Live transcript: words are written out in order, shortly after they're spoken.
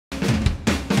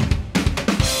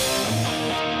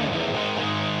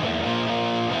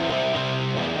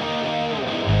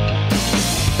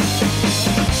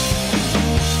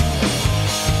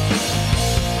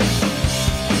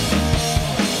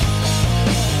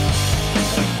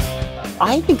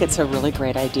I think it's a really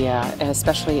great idea,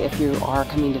 especially if you are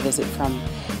coming to visit from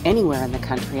anywhere in the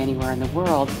country, anywhere in the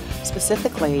world.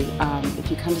 Specifically, if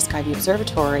you come to View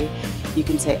Observatory, you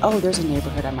can say, oh, there's a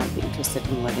neighborhood I might be interested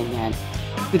in living in.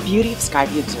 The beauty of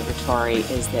View Observatory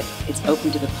is that it's open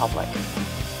to the public.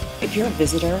 If you're a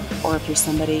visitor or if you're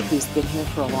somebody who's been here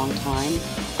for a long time,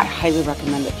 I highly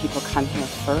recommend that people come here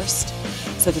first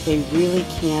so that they really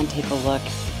can take a look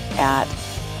at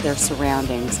their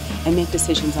surroundings and make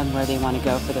decisions on where they want to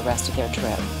go for the rest of their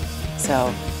trip. So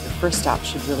your first stop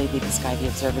should really be the View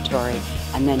Observatory,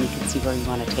 and then you can see where you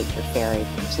want to take your ferry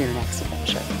to your next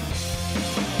adventure.